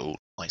feel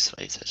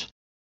isolated.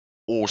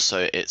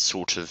 Also, it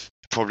sort of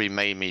probably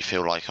made me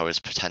feel like I was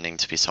pretending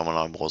to be someone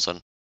I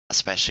wasn't,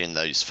 especially in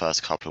those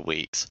first couple of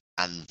weeks.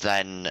 And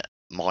then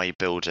my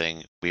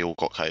building, we all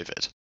got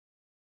COVID.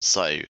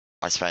 So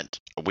I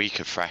spent a week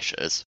of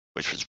freshers,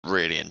 which was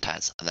really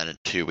intense, and then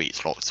 2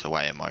 weeks locked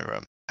away in my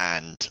room.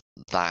 And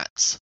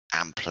that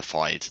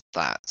amplified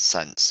that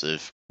sense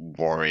of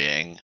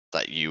worrying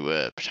that you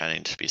were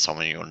pretending to be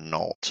someone you're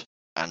not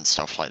and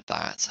stuff like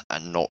that,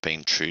 and not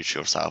being true to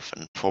yourself.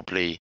 And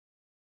probably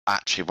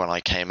actually when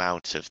I came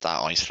out of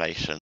that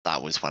isolation,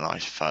 that was when I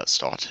first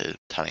started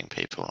telling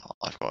people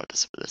I've got a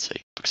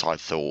disability, because I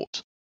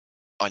thought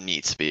I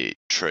need to be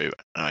true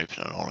and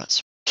open and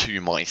honest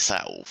to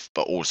myself,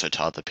 but also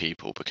to other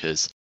people,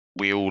 because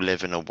we all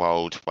live in a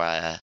world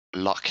where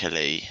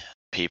luckily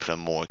people are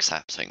more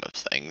accepting of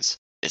things.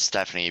 It's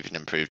definitely even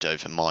improved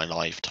over my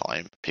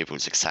lifetime,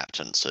 people's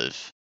acceptance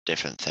of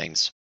different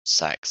things,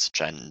 sex,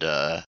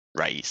 gender,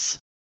 race.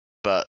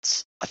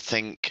 But I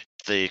think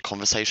the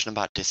conversation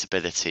about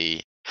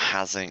disability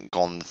hasn't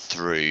gone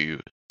through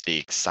the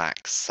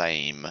exact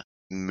same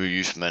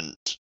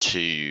movement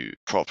to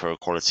proper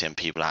equality and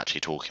people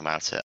actually talking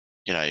about it.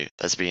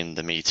 There's been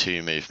the Me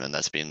Too movement,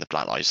 there's been the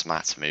Black Lives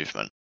Matter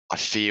movement. I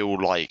feel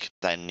like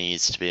there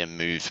needs to be a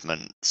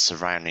movement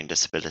surrounding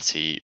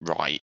disability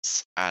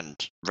rights and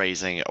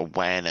raising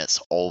awareness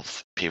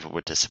of people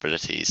with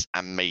disabilities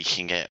and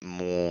making it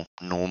more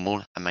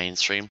normal and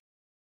mainstream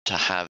to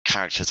have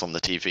characters on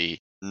the TV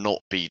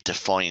not be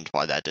defined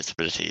by their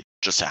disability,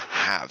 just to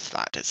have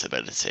that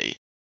disability.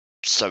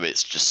 So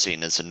it's just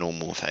seen as a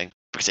normal thing,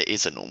 because it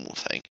is a normal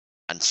thing.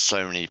 And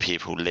so many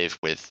people live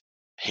with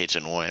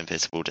hidden or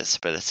invisible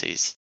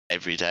disabilities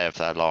every day of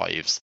their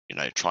lives,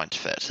 trying to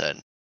fit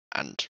in.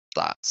 And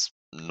that's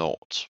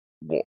not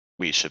what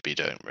we should be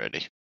doing,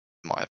 really,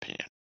 in my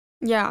opinion.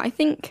 Yeah, I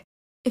think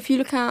if you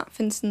look at,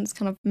 for instance,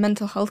 kind of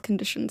mental health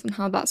conditions and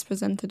how that's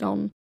presented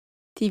on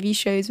TV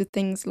shows with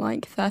things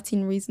like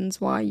 13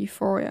 Reasons Why,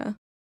 Euphoria,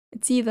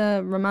 it's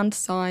either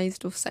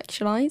romanticized or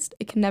sexualized.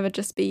 It can never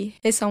just be,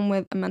 here's someone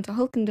with a mental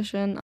health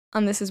condition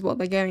and this is what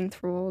they're going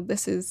through, or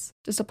this is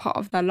just a part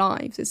of their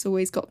lives. It's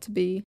always got to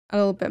be a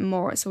little bit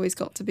more. It's always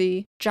got to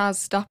be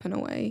jazzed up in a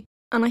way.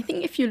 And I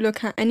think if you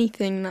look at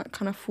anything that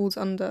kind of falls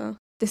under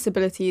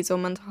disabilities or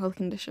mental health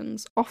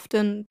conditions,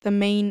 often the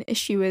main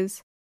issue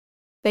is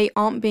they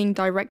aren't being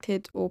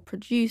directed or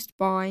produced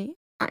by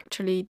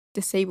actually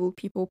disabled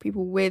people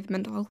with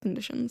mental health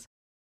conditions,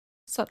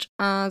 such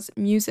as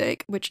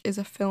Music, which is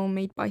a film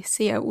made by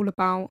Sia all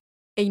about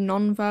a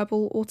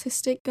non-verbal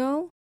autistic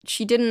girl.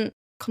 She didn't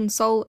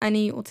consult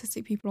any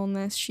autistic people on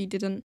this. She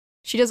doesn't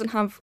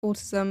have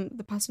autism.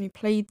 The person who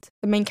played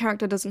the main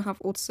character doesn't have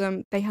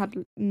autism. They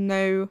had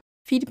no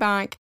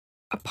feedback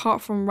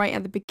apart from right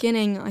at the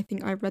beginning. I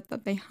think I read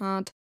that they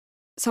had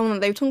someone that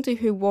they were talking to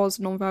who was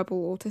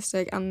non-verbal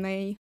autistic, and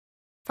they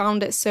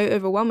found it so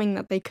overwhelming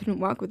that they couldn't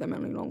work with them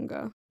any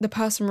longer. The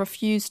person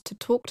refused to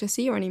talk to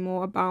Sia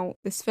anymore about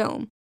this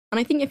film. And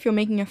I think if you're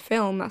making a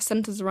film that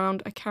centers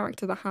around a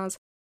character that has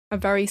a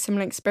very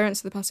similar experience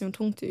to the person you're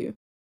talking to,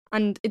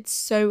 and it's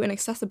so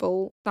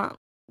inaccessible that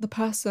the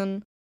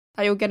person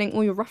that you're getting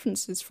all your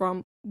references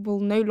from will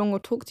no longer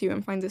talk to you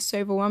and finds it so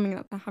overwhelming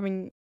that they're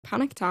having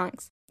panic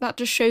attacks, that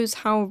just shows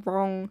how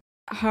wrong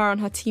her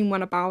and her team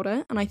went about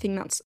it. And I think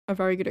that's a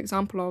very good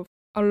example of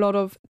a lot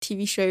of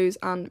TV shows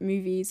and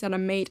movies that are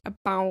made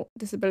about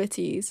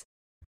disabilities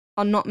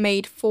are not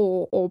made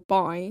for or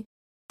by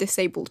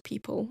disabled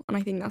people. And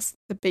I think that's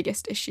the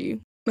biggest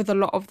issue with a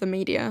lot of the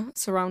media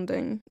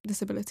surrounding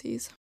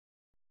disabilities.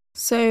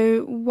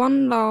 So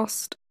one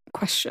last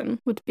question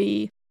would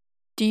be,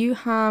 do you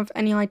have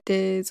any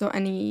ideas or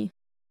any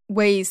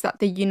ways that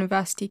the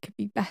university could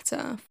be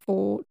better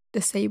for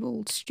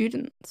disabled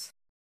students?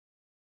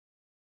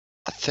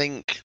 I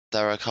think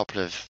there are a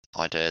couple of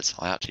ideas.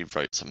 I actually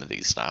wrote some of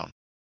these down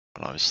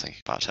when I was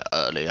thinking about it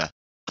earlier.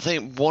 I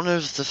think one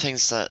of the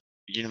things that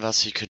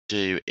university could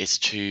do is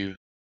to,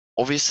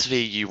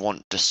 obviously you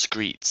want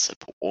discreet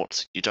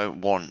support. You don't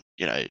want,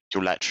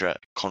 your lecturer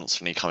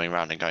constantly coming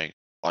around and going,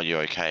 are you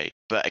okay?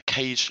 But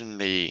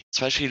occasionally,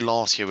 especially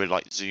last year with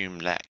like Zoom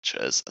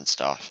lectures and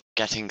stuff,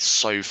 getting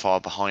so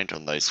far behind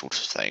on those sorts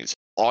of things,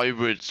 I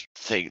would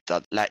think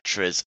that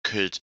lecturers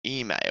could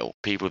email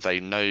people they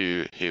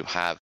know who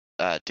have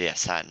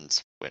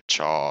DSNs, which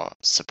are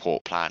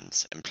support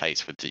plans in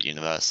place with the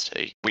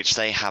university, which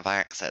they have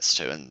access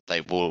to and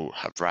they will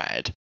have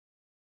read,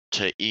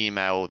 to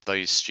email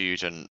those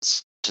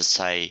students to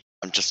say,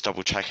 I'm just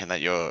double checking that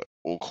you're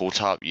all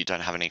caught up, you don't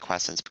have any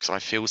questions, because I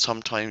feel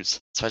sometimes,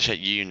 especially at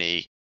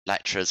uni,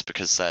 lecturers,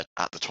 because they're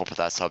at the top of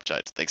their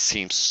subject, they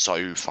seem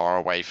so far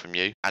away from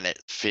you and it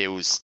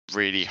feels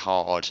really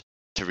hard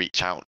to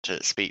reach out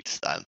to speak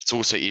to them. It's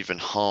also even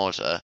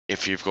harder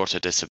if you've got a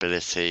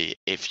disability,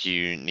 if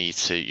you need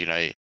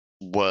to,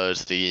 word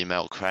the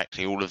email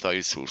correctly, all of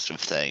those sorts of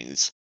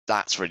things.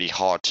 That's really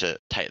hard to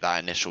take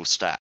that initial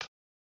step.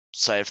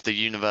 So if the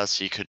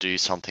university could do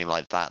something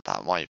like that,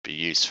 that might be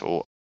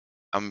useful.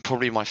 And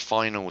probably my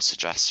final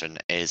suggestion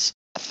is,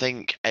 I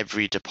think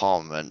every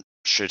department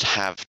should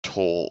have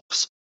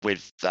talks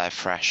with their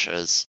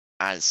freshers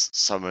as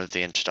some of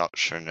the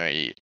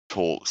introductory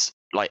talks,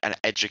 like an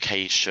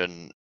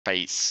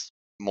education-based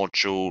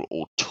module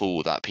or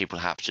tool that people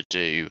have to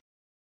do.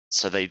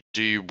 So they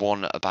do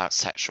one about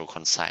sexual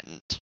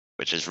consent,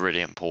 which is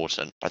really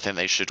important. I think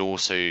they should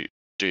also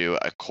do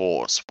a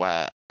course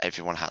where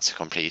everyone has to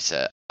complete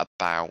it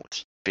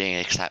about being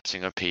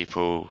accepting of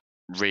people,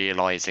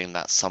 realizing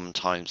that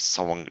sometimes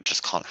someone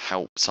just can't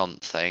help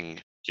something.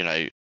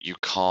 You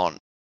can't,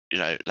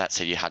 let's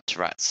say you had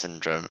Tourette's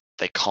syndrome,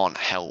 they can't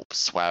help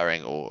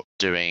swearing or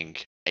doing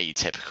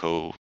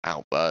atypical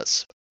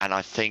outbursts. And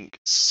I think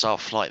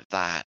stuff like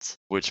that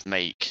would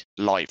make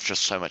life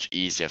just so much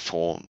easier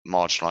for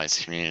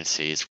marginalized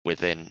communities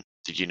within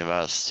the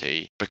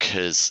university,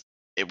 because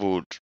it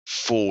would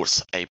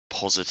force a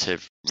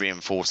positive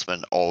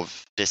reinforcement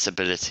of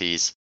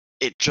disabilities.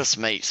 It just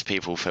makes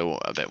people feel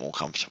a bit more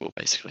comfortable,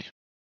 basically.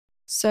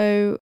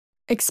 So,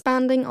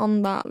 expanding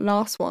on that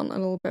last one a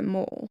little bit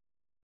more,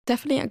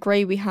 definitely at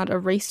Grey we had a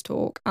race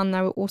talk, and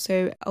there were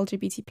also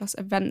LGBT plus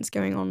events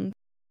going on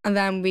And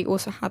then we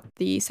also had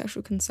the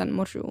sexual consent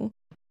module.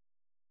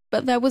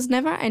 But there was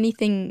never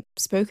anything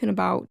spoken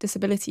about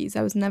disabilities.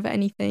 There was never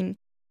anything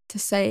to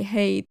say,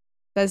 hey,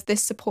 there's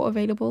this support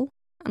available.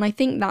 And I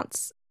think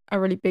that's a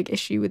really big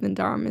issue within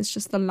Durham, is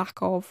just the lack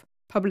of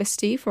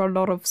publicity for a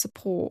lot of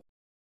support.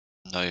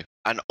 No.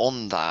 And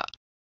on that,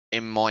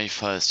 in my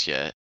first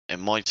year, it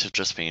might have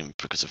just been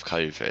because of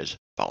COVID,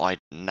 but I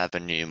never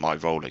knew my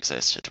role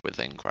existed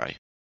within Grey.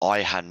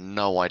 I had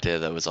no idea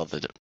there was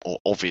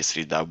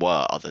obviously there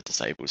were other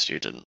disabled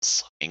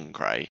students in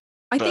Grey,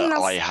 but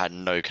I had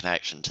no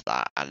connection to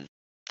that, and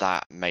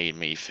that made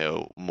me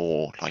feel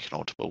more like an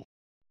audible.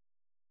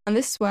 And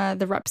this is where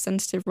the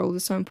representative role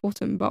is so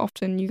important, but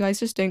often you guys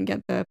just don't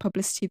get the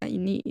publicity that you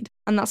need.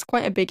 And that's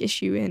quite a big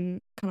issue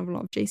in kind of a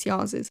lot of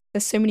JCRs, is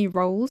there's so many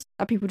roles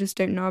that people just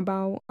don't know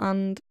about.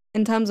 And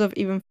in terms of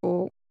even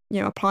for,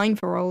 applying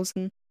for roles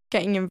and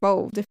getting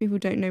involved, if people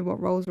don't know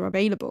what roles are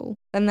available,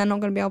 then they're not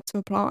going to be able to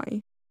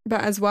apply.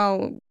 But as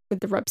well with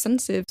the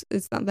representatives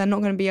is that they're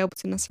not going to be able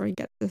to necessarily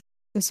get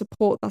the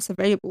support that's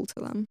available to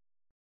them.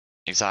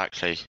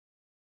 Exactly.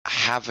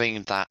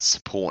 Having that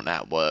support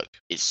network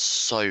is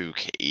so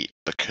key,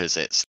 because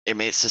it's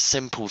a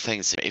simple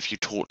thing. If you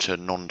talk to a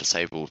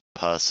non-disabled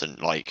person,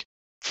 like,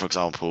 for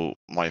example,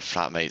 my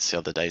flatmates the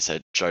other day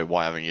said, Joe,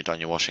 why haven't you done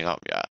your washing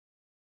up yet?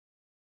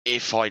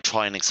 If I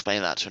try and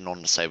explain that to a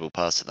non-disabled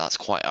person, that's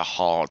quite a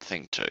hard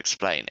thing to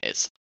explain.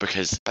 It's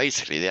because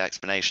basically the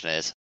explanation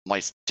is,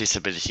 my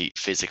disability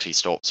physically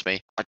stops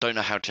me. I don't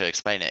know how to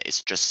explain it.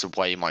 It's just the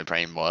way my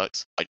brain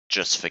works. I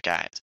just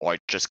forget, or I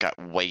just get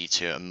way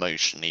too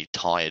emotionally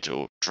tired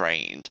or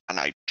drained, and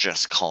I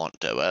just can't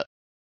do it.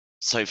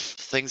 So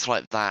things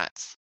like that,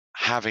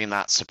 having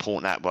that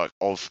support network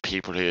of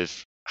people who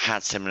have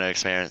had similar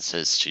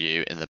experiences to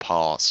you in the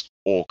past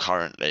or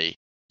currently,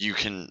 you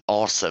can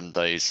ask them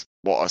those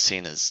what are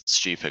seen as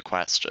stupid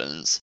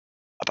questions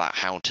about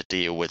how to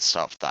deal with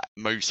stuff that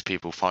most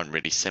people find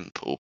really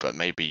simple, but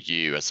maybe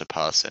you as a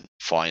person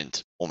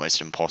find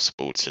almost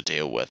impossible to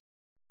deal with.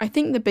 I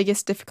think the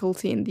biggest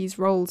difficulty in these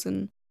roles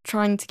and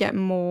trying to get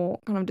more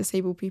kind of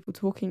disabled people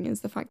talking is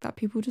the fact that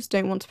people just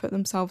don't want to put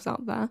themselves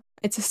out there.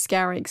 It's a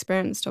scary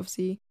experience to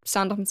obviously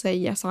stand up and say,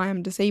 yes, I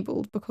am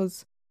disabled,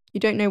 because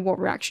you don't know what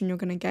reaction you're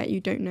going to get. You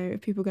don't know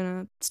if people are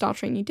going to start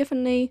treating you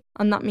differently.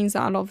 And that means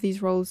that a lot of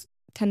these roles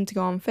tend to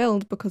go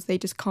unfilled because they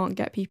just can't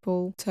get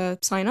people to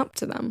sign up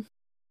to them.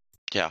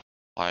 Yeah,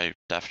 I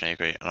definitely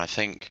agree. And I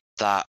think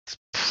that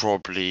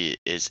probably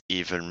is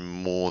even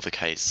more the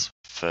case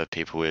for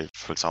people with,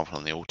 for example,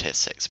 on the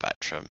autistic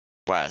spectrum,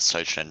 where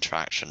social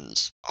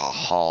interactions are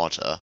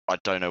harder. I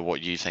don't know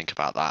what you think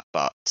about that,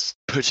 but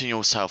putting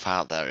yourself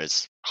out there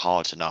is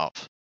hard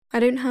enough. I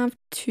don't have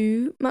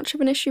too much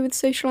of an issue with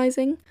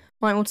socialising.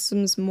 My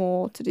autism's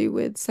more to do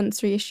with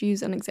sensory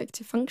issues and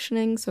executive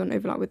functioning, so an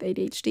overlap with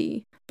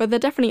ADHD. But there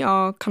definitely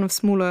are kind of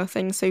smaller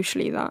things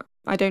socially that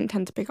I don't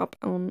tend to pick up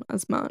on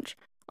as much.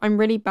 I'm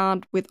really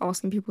bad with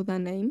asking people their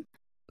name.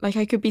 Like,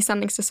 I could be sat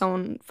next to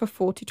someone for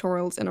 4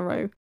 tutorials in a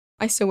row.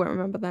 I still won't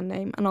remember their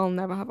name, and I'll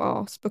never have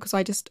asked because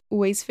I just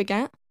always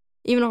forget.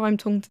 Even if I'm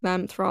talking to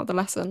them throughout the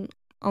lesson,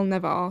 I'll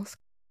never ask.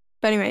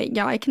 But anyway,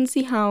 yeah, I can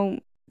see how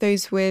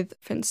those with,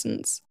 for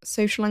instance,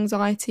 social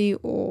anxiety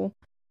or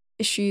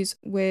issues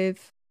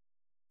with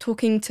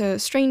talking to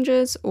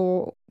strangers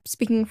or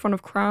speaking in front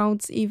of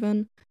crowds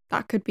even,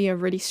 that could be a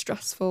really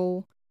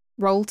stressful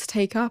role to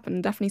take up,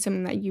 and definitely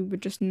something that you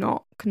would just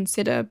not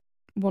consider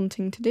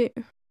wanting to do.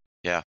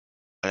 Yeah,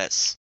 and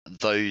it's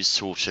those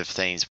sort of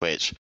things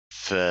which,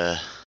 for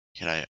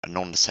a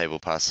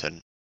non-disabled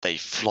person, they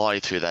fly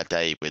through their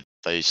day with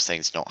those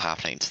things not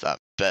happening to them.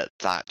 But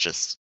that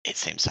just, it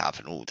seems to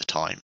happen all the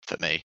time for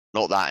me.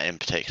 Not that in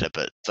particular,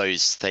 but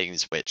those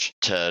things which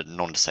to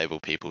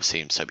non-disabled people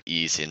seem so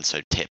easy and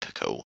so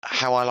typical.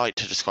 How I like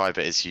to describe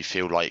it is you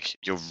feel like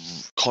you're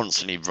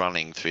constantly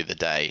running through the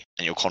day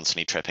and you're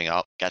constantly tripping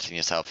up, getting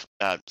yourself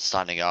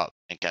standing up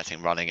and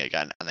getting running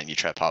again, and then you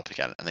trip up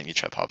again, and then you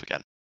trip up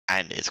again.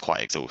 And it's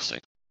quite exhausting.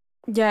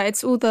 Yeah,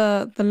 it's all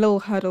the little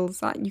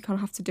hurdles that you kind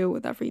of have to deal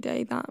with every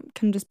day that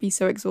can just be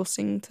so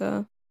exhausting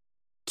to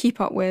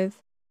keep up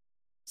with.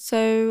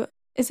 So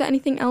is there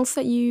anything else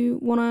that you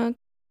want to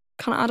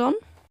kind of add on?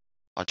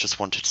 I just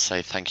wanted to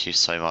say thank you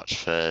so much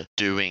for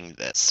doing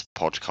this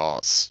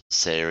podcast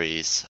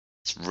series.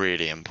 It's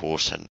really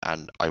important,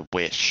 and I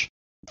wish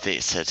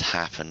this had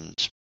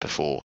happened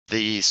before.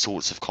 These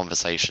sorts of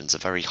conversations are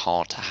very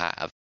hard to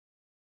have,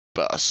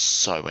 but are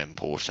so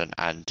important,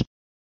 and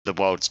the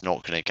world's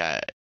not going to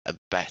get a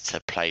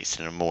better place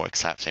and a more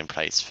accepting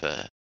place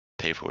for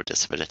people with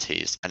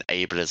disabilities, and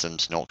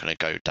ableism's not going to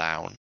go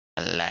down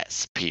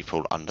unless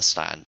people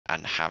understand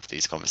and have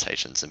these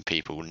conversations and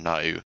people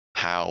know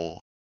how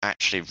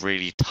actually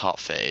really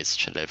tough it is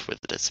to live with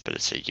a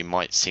disability. You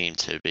might seem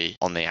to be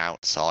on the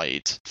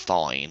outside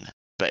fine,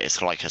 but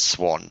it's like a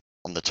swan.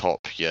 On the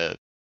top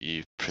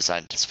you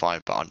present as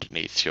fine, but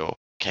underneath you're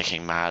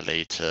kicking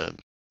madly to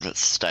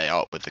stay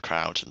up with the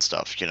crowd and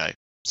stuff,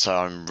 So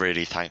I'm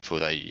really thankful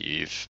that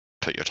you've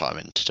put your time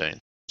into doing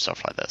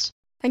stuff like this.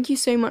 Thank you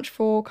so much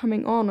for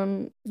coming on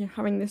and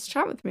having this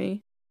chat with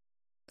me.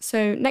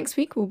 So next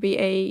week will be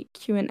a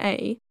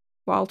Q&A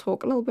where I'll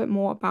talk a little bit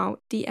more about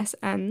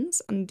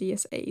DSNs and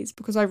DSAs,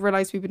 because I've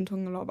realised we've been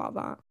talking a lot about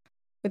that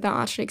without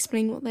actually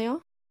explaining what they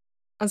are,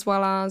 as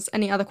well as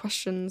any other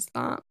questions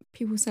that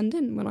people send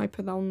in when I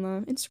put that on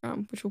the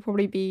Instagram, which will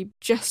probably be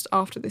just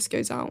after this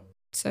goes out.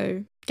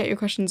 So get your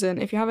questions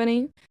in if you have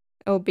any.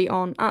 It'll be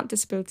on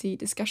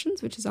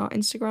 @disabilitydiscussions, which is our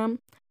Instagram.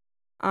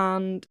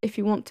 And if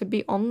you want to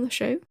be on the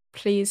show,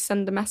 please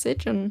send a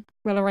message and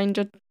we'll arrange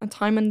a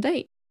time and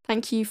date.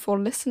 Thank you for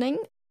listening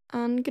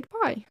and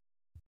goodbye.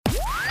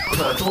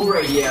 Purple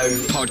Radio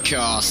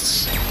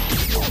Podcasts.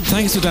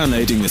 Thanks for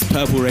downloading this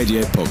Purple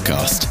Radio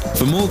podcast.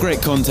 For more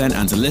great content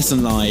and to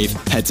listen live,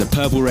 head to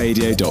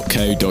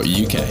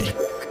purpleradio.co.uk.